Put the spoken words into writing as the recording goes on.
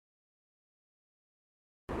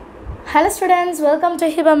Hello students, welcome to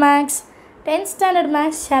Hiba Max. 10th standard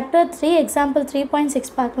Max chapter 3 example 3.6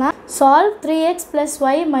 பார்க்கலாம். Solve 3x plus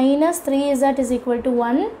y minus 3z is equal to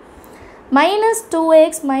 1 minus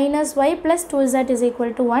 2x minus y plus 2z is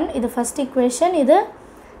equal to 1. இது first equation, இது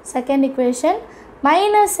second equation.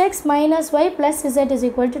 Minus x minus y plus z is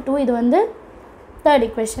equal to 2. இது வந்து third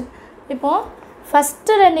equation. இப்போ first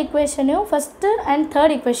ரெண்டு equationையும் first and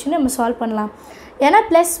third equationையும் நம்ம solve பண்ணலாம். ஏன்னா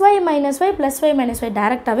plus y minus y plus y minus y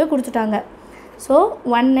டைரக்டாகவே கொடுத்துட்டாங்க. ஸோ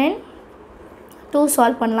 1 and 2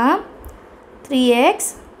 சால்வ் பண்ணலாம். 3x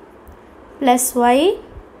plus y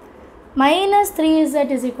minus 3z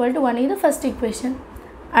is equal to 1. இது ஃபஸ்ட் equation.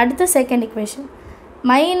 அடுத்து second equation.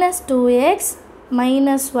 minus 2x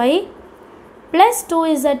minus y plus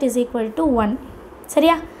 2z is equal to 1.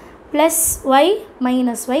 சரியா? plus y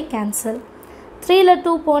minus y cancel. 3ல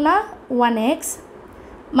 2 போனால் 1x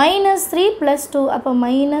minus 3 plus 2 அப்போ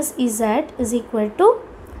minus z is equal to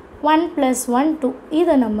 1 plus 1 2.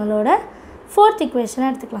 இது நம்மளோட fourth equation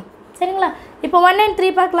எடுத்துக்கலாம். சரிங்களா? இப்போ 1 and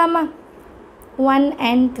 3 பார்க்கலாமா? 1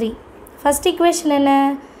 and 3. first equation என்ன?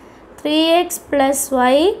 3x plus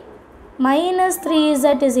y minus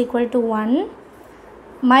 3z is equal to 1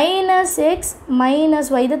 minus x minus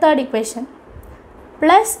y. இது third equation.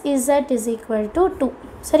 plus z is equal to 2.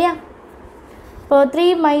 சரியா? இப்போ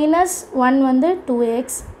 3 minus 1 வந்து 2x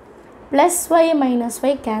plus y minus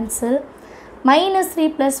y cancel minus 3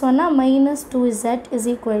 plus 1 minus 2z is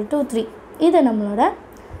equal to 3. இது நம்மளோட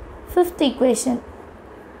fifth equation.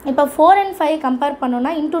 இப்போ 4 and 5 compare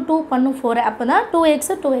பண்ணோன்னா into 2 பண்ணும் 4 அப்போ தான் 2x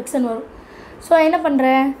 2xன்னு வரும். ஸோ என்ன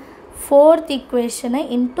பண்ணுறேன்? fourth equation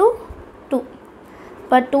into 2.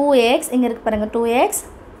 இப்போ 2x இங்கே இருக்கு பாருங்கள், 2x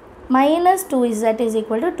minus 2z is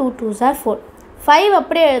equal to 2 2s are 4. 5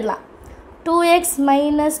 அப்படியே எழுதலாம். 2x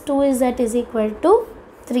minus 2z is equal to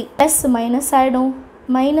 3. plus minus ஆகிடும்,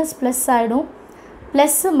 minus plus ஆகிடும்,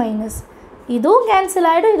 plus minus இதுவும் கேன்சல்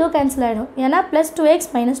ஆகிடும், இதுவும் கேன்சல் ஆகிடும். ஏன்னா plus 2x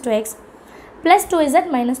minus 2x plus 2z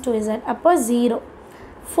minus 2z அப்போ 0.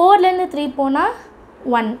 4லேருந்து 3 போனால்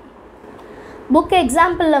 1. புக்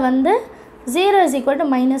எக்ஸாம்பிளில் வந்து 0 is equal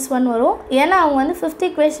to minus 1 வரும். ஏன்னா அவங்க வந்து ஃபிஃப்த்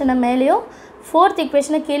equation மேலேயும் ஃபோர்த்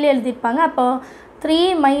equation கீழே எழுதிப்பாங்க. அப்போ 3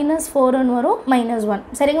 minus 4ன்னு வரும், minus 1.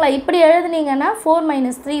 சரிங்களா? இப்படி எழுதுனீங்கன்னா 4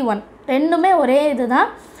 minus 3 1 ரெண்டுமே ஒரே இது தான்.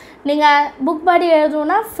 நீங்கள் புக் பாடி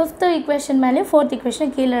எழுதணுன்னா ஃபிஃப்த் equation மேலேயும் ஃபோர்த் equation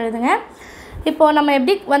கீழே எழுதுங்க. இப்போது நம்ம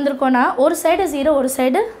எப்படி வந்திருக்கோன்னா ஒரு சைடு 0 ஒரு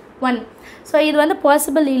சைடு 1. ஸோ இது வந்து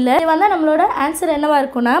பாசிபிள் இல்லை. இது வந்து நம்மளோட ஆன்சர் என்னவாக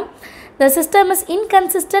இருக்குன்னா the system is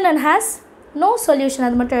inconsistent and has no solution.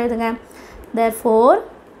 அது மட்டும் எழுதுங்க. therefore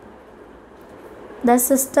the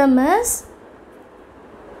system is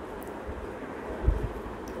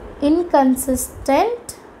inconsistent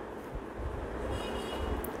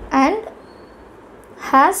and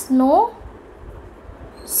has no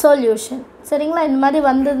solution. சரிங்களா? இந்த மாதிரி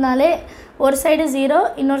வந்ததுனாலே ஒரு சைடு 0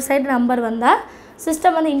 இன்னொரு சைடு நம்பர் வந்தால்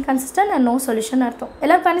சிஸ்டம் வந்து inconsistent and no solution அர்த்தம்.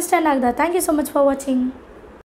 எல்லாருக்கும் அண்டர்ஸ்டாண்ட் ஆகுதா? தேங்க்யூ ஸோ மச் ஃபார் வாட்சிங்.